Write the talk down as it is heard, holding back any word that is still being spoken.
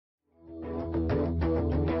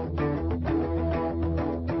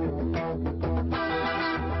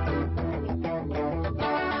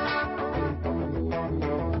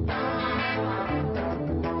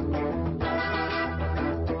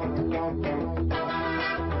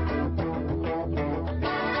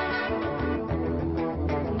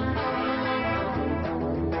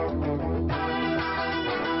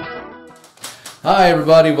Hi,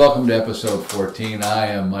 everybody. Welcome to episode 14. I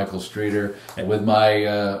am Michael Streeter with my,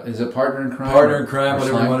 is it partner in crime? Partner in crime,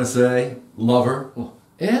 whatever you want to say. Lover.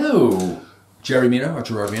 Ew. Jerry Mina, or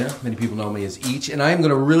Gerard Mina. Many people know me as Each. And I am going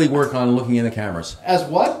to really work on looking in the cameras. As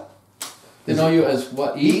what? They know you as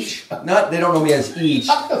what? Each? Not, they don't know me as Each.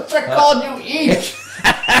 They're calling you Each.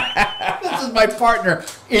 This is my partner,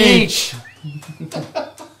 Each.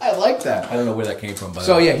 I like that. I don't know where that came from.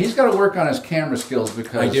 So yeah, he's got to work on his camera skills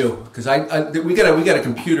because I do, because we got a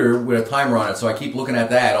computer with a timer on it, so I keep looking at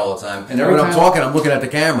that all the time. And every when time I'm talking, I'm looking at the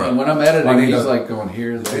camera. And when I'm editing, he's like going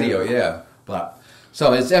here, the video, yeah. But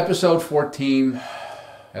so it's episode 14,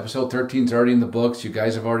 episode 13's already in the books. You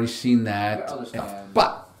guys have already seen that.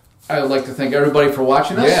 But I would like to thank everybody for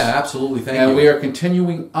watching us. Yeah, absolutely. Thank you. And we are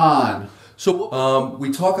continuing on. So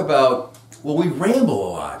we talk about, well, we ramble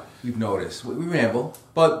a lot. We've noticed. We ramble,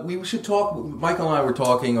 but we should talk. Michael and I were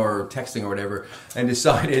talking or texting or whatever and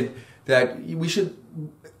decided that we should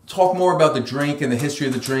talk more about the drink and the history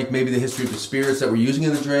of the drink, maybe the history of the spirits that we're using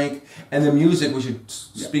in the drink, and the music. We should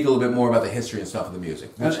speak a little bit more about the history and stuff of the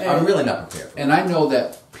music, which I'm really not prepared for. And I know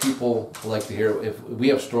that people like to hear, if we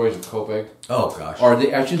have stories of Copic. Oh, gosh. Or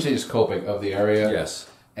I shouldn't say just Copic, of the area. Yes.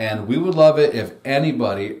 And we would love it if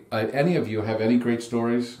anybody, any of you have any great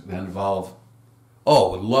stories that involve...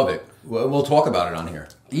 Oh, would love it. We'll talk about it on here.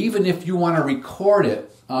 Even if you want to record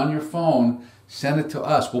it on your phone, send it to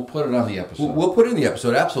us. We'll put it on the episode. We'll put it in the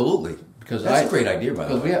episode, absolutely. Because that's a great idea, by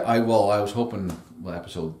the way. I was hoping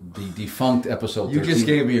the defunct episode 13. You just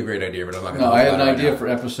gave me a great idea, but I'm not going to. No, I had an idea for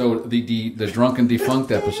episode the drunken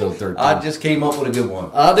defunct episode 13. I just came up with a good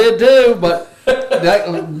one. I did too, but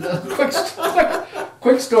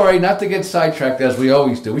quick story, not to get sidetracked as we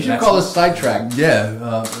always do. We should call this sidetrack.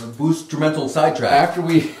 Yeah, Boozetrumental sidetrack. After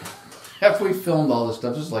we filmed all this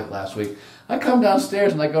stuff, just like last week, I come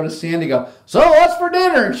downstairs and I go to Sandy, go, so what's for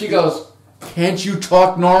dinner? And she goes, can't you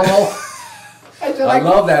talk normal? I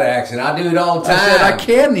love that accent. I do it all the time. I said, I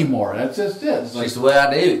can't anymore. That's just it. It's just the way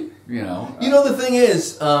I do it. You know. You know, the thing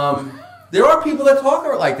is, there are people that talk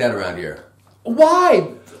like that around here.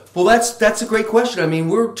 Why? Well, that's a great question. I mean,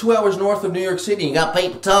 we're 2 hours north of New York City. You got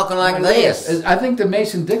people talking like this. I think the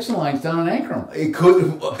Mason-Dixon line's down in Ankrum. It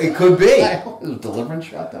could be. Is a Deliverance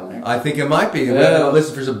shot down there? I think it might be. Yeah.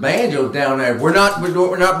 Listen, there's a banjo down there. We're not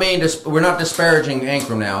disparaging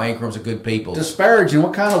Ankrum now. Ankrum's a good people. Disparaging?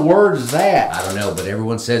 What kind of word is that? I don't know, but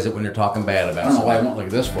everyone says it when they're talking bad about it. I don't know why I went like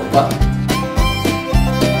this for. But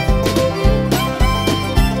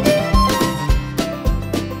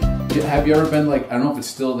have you ever been like, I don't know if it's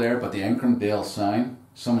still there, but the Ankrum Dale sign,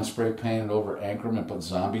 someone spray painted over Ankrum and put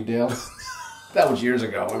Zombie Dale? That was years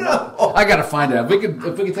ago. No. I got to find it. If we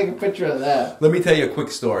could take a picture of that. Let me tell you a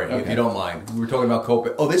quick story, if you don't mind. We were talking about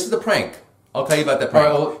Copic. Oh, this is the prank. I'll tell you about that prank.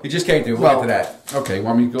 Right, well, it just came to me. We'll get to that. Okay,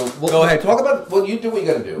 want me to go? Go ahead. Talk about, well, you do what you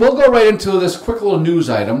got to do. We'll go right into this quick little news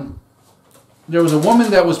item. There was a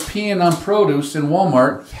woman that was peeing on produce in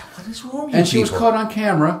Walmart. Yeah, what is wrong with you? And she was caught on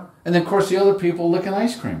camera. And then, of course, the other people licking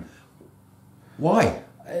ice cream. Why?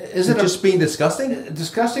 Is it just being disgusting?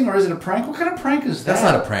 Disgusting, or is it a prank? What kind of prank is that? That's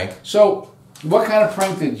not a prank. So, what kind of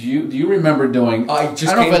prank do you remember doing? I don't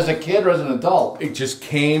know if as a kid or as an adult. It just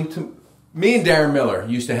came to me and Darren Miller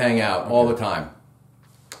used to hang out all the time.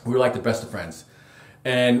 We were like the best of friends,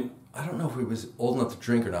 and I don't know if we was old enough to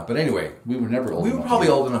drink or not. But anyway, we were never old. We were probably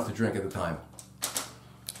old enough to drink at the time.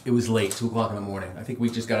 It was late, 2 o'clock in the morning. I think we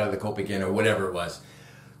just got out of the Copic Inn or whatever it was.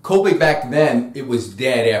 Copic back then, it was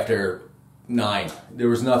dead after 9. There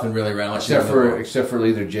was nothing really around. Except for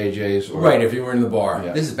either JJ's or... Right, if you were in the bar.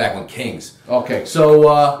 Yeah. This is back when Kings. Okay.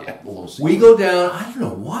 So, we go down, I don't know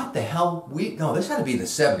what the hell, no, this had to be in the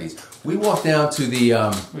 70s. We walked down to the...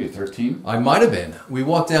 were you 13? I might have been. We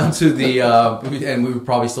walked down to the, and we were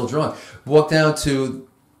probably still drunk. We walked down to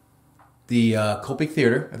the Copic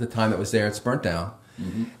Theater at the time that was there. It's burnt down.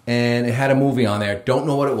 Mm-hmm. And it had a movie on there. Don't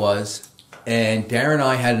know what it was. And Darren and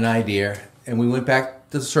I had an idea, and we went back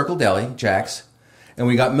to the Circle Deli, Jack's, and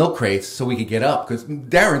we got milk crates so we could get up, because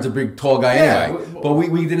Darren's a big, tall guy anyway. But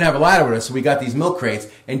we didn't have a ladder with us, so we got these milk crates,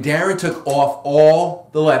 and Darren took off all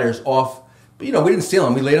the letters off. But, you know, we didn't steal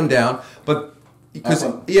them. We laid them down. But, because,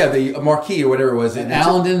 the marquee or whatever it was. And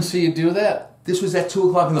Alan didn't see you do that? This was at 2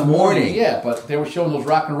 o'clock in the morning. Yeah, but they were showing those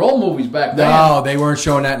rock and roll movies back then. No, they weren't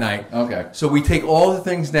showing that night. Okay. So we take all the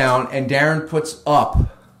things down, and Darren puts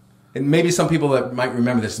up, and maybe some people that might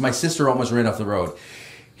remember this, my sister almost ran off the road.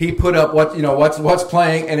 He put up what's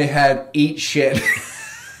playing, and it had Eat Shit. Did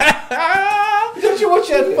you watch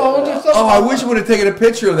that phone or something? Oh, I wish I would have taken a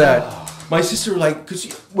picture of that. My sister, like,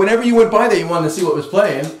 because whenever you went by there, you wanted to see what was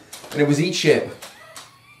playing, and it was Eat Shit.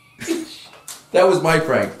 That was my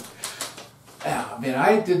prank. I mean,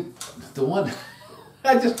 I did the one.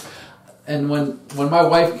 And when my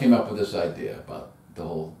wife came up with this idea about the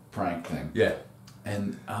whole prank thing, Yeah.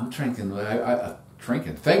 and I'm thinking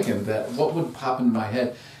that what would pop into my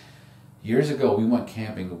head. Years ago, we went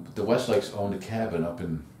camping. The Westlakes owned a cabin up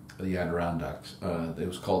in the Adirondacks. They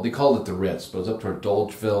called it the Ritz, but it was up toward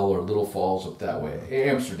Dolgeville or Little Falls up that way,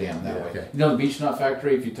 Amsterdam that way. Okay. You know the Beach Nut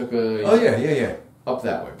Factory. If you took Yeah. up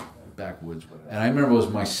that way, backwoods. And I remember it was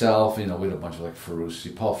myself. We had a bunch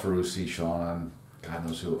of Paul Ferrucci, Sean, God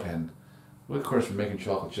knows who, and we of course were making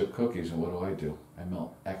chocolate chip cookies. And what do? I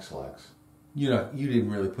melt Exlax. You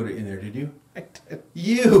didn't really put it in there, did you? I did.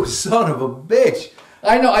 You son of a bitch!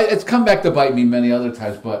 I know it's come back to bite me many other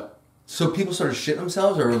times, but. So people started shitting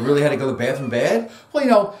themselves, or really had to go to the bathroom bad?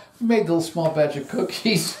 Well, we made a little small batch of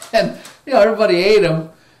cookies, and everybody ate them.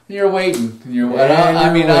 And you're waiting,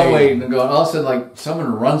 I'm waiting, and going. All of a sudden,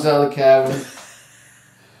 someone runs out of the cabin.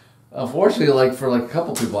 Unfortunately, for a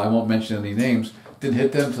couple people, I won't mention any names, didn't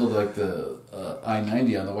hit them till the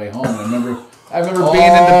I-90 on the way home. And I remember being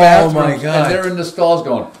in the bathroom, my God. and they're in the stalls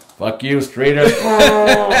going, "Fuck you, Streeter."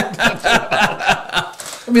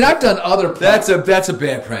 I've done other pranks. That's a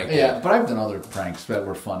bad prank. Yeah, but I've done other pranks that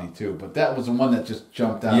were funny too. But that was the one that just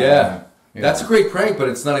jumped out. Yeah. That's a great prank, but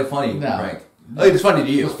it's not a funny prank. Oh, it's funny to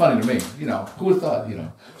you. It's funny to me. Who would have thought?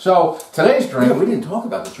 So today's drink. Yeah, we didn't talk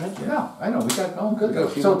about the drink yet. No, I know we got going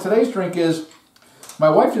good. So today's drink is. My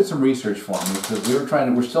wife did some research for me because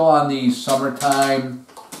we're still on the summertime.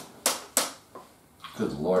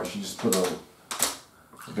 Good Lord, she just put a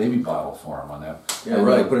baby bottle for him on that. Yeah,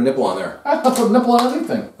 right. Put a nipple on there. I put a nipple on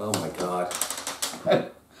anything. Oh my God.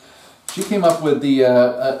 She came up with the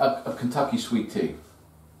a Kentucky sweet tea.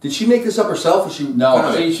 Did she make this up herself, or she?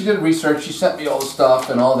 No, she did research. She sent me all the stuff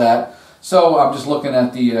and all that. So I'm just looking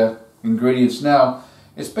at the ingredients now.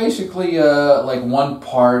 It's basically one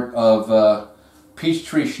part of peach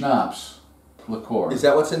tree schnapps liqueur. Is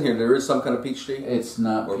that what's in here? There is some kind of peach tree. It's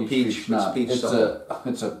not or peach tree schnapps.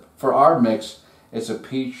 It's a for our mix. It's a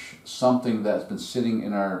peach something that's been sitting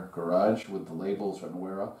in our garage with the labels and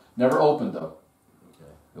wear up. Never opened though.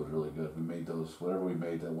 Okay. It was really good. We made those, whatever we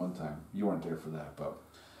made that one time. You weren't there for that, but.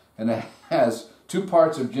 And it has 2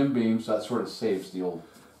 parts of Jim Beam, so that sort of saves the old.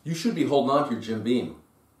 You should be holding on to your Jim Beam.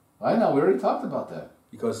 I know, we already talked about that.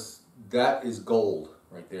 Because that is gold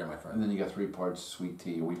right there, my friend. And then you got 3 parts sweet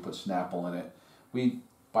tea. We put Snapple in it. We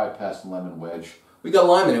bypassed the lemon wedge. We got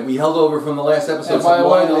lime in it. We held over from the last episode. And by the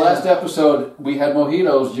way, the last episode, we had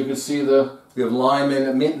mojitos. You could see we have lime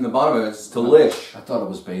and mint in the bottom of it. It's delish. I thought it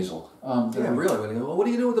was basil. Yeah, really. What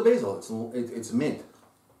do you do with the basil? It's mint.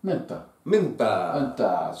 Minta.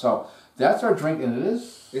 So that's our drink, and it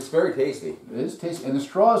is. It's very tasty. It is tasty, and the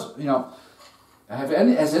straws.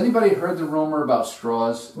 Has anybody heard the rumor about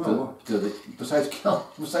straws? Besides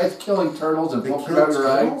killing turtles and poking out your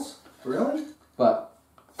eyes? Really? But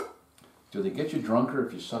do they get you drunker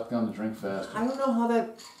if you suck down the drink faster? I don't know how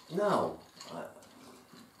that. No.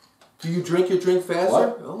 Do you drink your drink faster?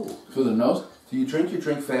 What? Oh, through the nose. Do you drink your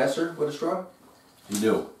drink faster with a straw? You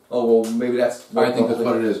do. Oh well, maybe that's. I think that's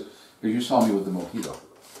what it is. Because you saw me with the mojito.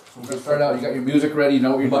 Let's start out. You got your music ready. You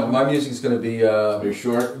know what you're doing. My music's going to be. Are you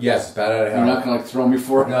sure? Yes, it's Bad Out of Hell. You're not going to throw me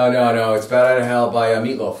for it. No. It's Bad Out of Hell by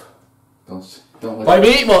Meatloaf. Don't let by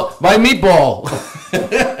meatball.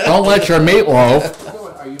 Don't let your meatloaf.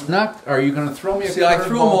 Are you going to throw me? See, I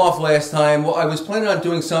threw him off last time. Well, I was planning on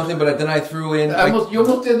doing something, but then I threw in. You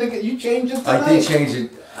almost did. You changed it tonight. I did change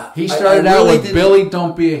it. He started out with Billy,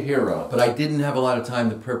 Don't Be a Hero, but I didn't have a lot of time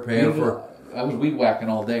to prepare for. I was weed whacking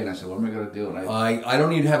all day, and I said, "What am I going to do?" And I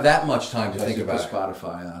don't even have that much time to think about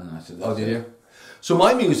Spotify on, and I said, "Oh, did you?" So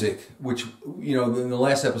my music, which in the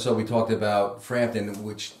last episode we talked about Frampton,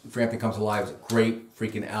 which Frampton Comes Alive is a great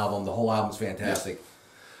freaking album. The whole album's fantastic,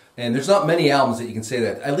 and there's not many albums that you can say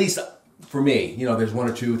that. At least for me, there's 1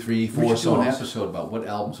 or 2, 3, 4 songs. Do an episode about what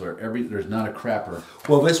albums are there's not a crapper.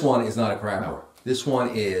 Well, this one is not a crapper. No. This one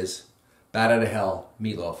is Bad Out of Hell,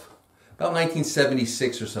 Meatloaf. About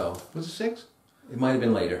 1976 or so. Was it 6? It might have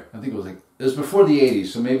been later. I think it was before the 80s,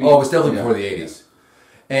 so maybe. Oh, it was definitely before the 80s.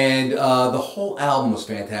 And the whole album was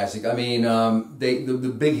fantastic. I mean,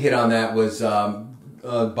 the big hit on that was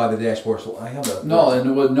by the Dashboard. So I have a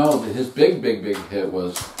his big hit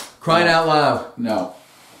was Crying Out Loud. No,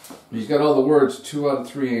 he's got all the words. 2 out of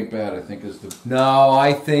 3 ain't bad. I think is the. No,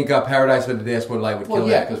 I think Paradise by the Dashboard Light would kill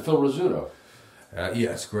that. Yeah, because Phil Rizzuto.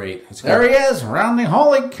 Yeah, it's great. There he is, rounding.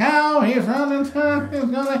 Holy cow! He's rounding. He's gonna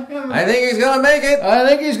hit it. I think he's gonna make it. I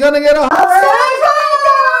think he's gonna get a.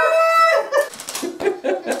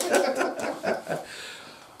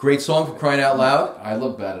 Great song for Crying Out Loud. I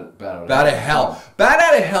love Bad Out of Hell. Bad Out of Hell. Bad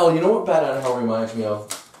Out of Hell. You know what Bad Out of Hell reminds me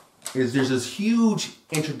of? is there's this huge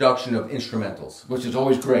introduction of instrumentals. Which is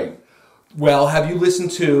always great. Well, have you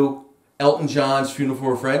listened to Elton John's Funeral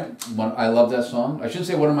for a Friend? I love that song. I shouldn't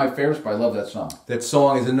say one of my favorites, but I love that song. That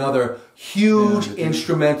song is another huge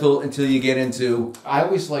instrumental until you get into... I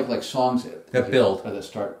always like songs that build. That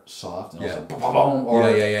start soft and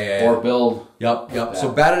yeah. Or build. Yep.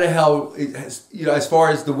 So Batted to Hell, as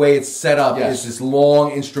far as the way it's set up, is this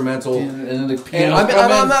long instrumental. And then the piano.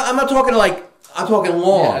 I'm not talking I'm talking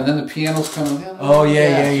long. Yeah, and then the piano's coming in. Oh,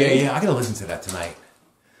 yeah. I gotta listen to that tonight.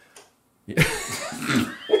 Yeah.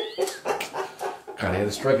 God, I had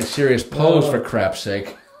to strike a serious pose for crap's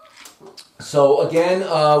sake. So again,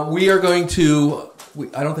 we are going to.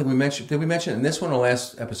 I don't think we mentioned. Did we mention in this one or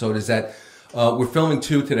last episode? Is that we're filming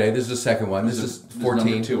 2 today? This is the second one. This is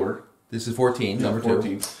 14. This is 14. Number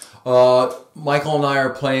 14. 2. Michael and I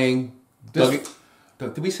are playing. Did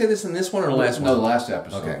we say this in this one or the last one? No, the last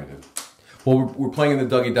episode. Okay. We did. Well, we're playing in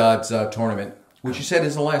the Dougie Dodds tournament, which you said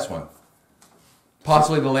is the last one.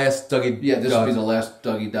 Possibly the last Dougie. Yeah, this will be the last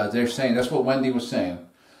Dougie Dodds. They're saying that's what Wendy was saying.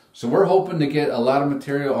 So we're hoping to get a lot of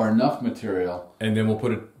material or enough material, and then we'll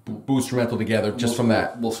put a Boozetrumental together just from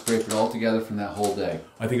that. We'll scrape it all together from that whole day.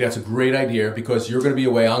 I think that's a great idea because you're going to be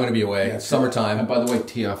away. I'm going to be away. It's summertime. And by the way,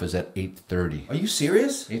 tee off is at 8:30. Are you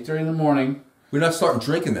serious? 8:30 in the morning. We're not starting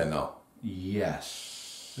drinking then, though.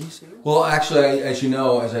 Yes. Are you serious? Well, actually, as you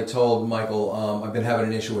know, as I told Michael, I've been having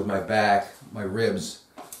an issue with my back, my ribs.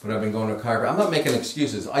 But I've been going to a chiropractor. I'm not making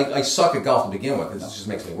excuses. I suck at golf to begin with. This just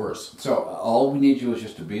makes me worse. So all we need you is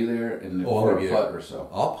just to be there and for a putt or so.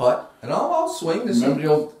 I'll putt and I'll swing.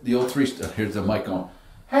 Remember the old 3 star. Here's the mic going.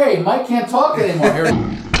 Hey, Mike can't talk anymore.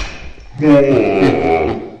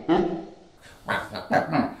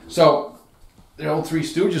 So the old 3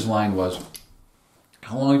 Stooges line was,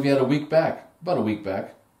 "How long have you had a week back?" About a week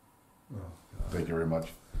back. Oh, thank you very much.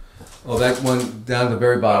 Oh, that one down at the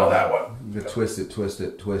very bottom. Oh, that one. You twist it. Twist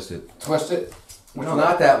it. No,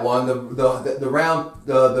 not that one. The round,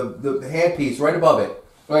 the hand piece right above it.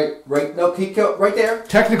 Right. No, keep right there.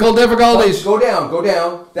 Technical difficulties. Go down.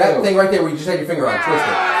 That thing right there where you just had your finger on. Twist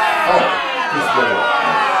it. Oh, just get it.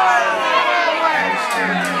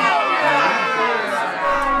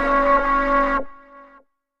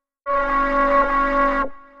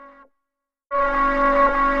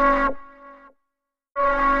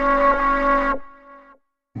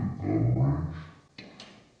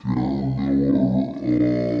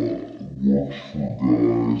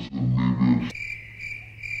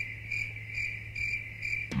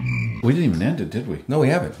 We didn't even end it, did we? No, we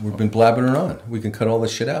haven't. We've been blabbing it on. We can cut all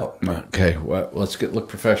this shit out. Okay, well, let's look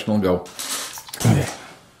professional and go. Okay.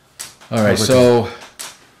 All right, so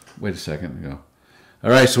wait a second. Go. All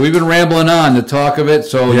right, so we've been rambling on the talk of it.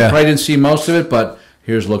 So you probably didn't see most of it, but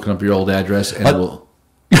here's looking up your old address, and we'll.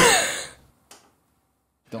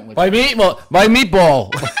 My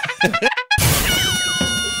meatball.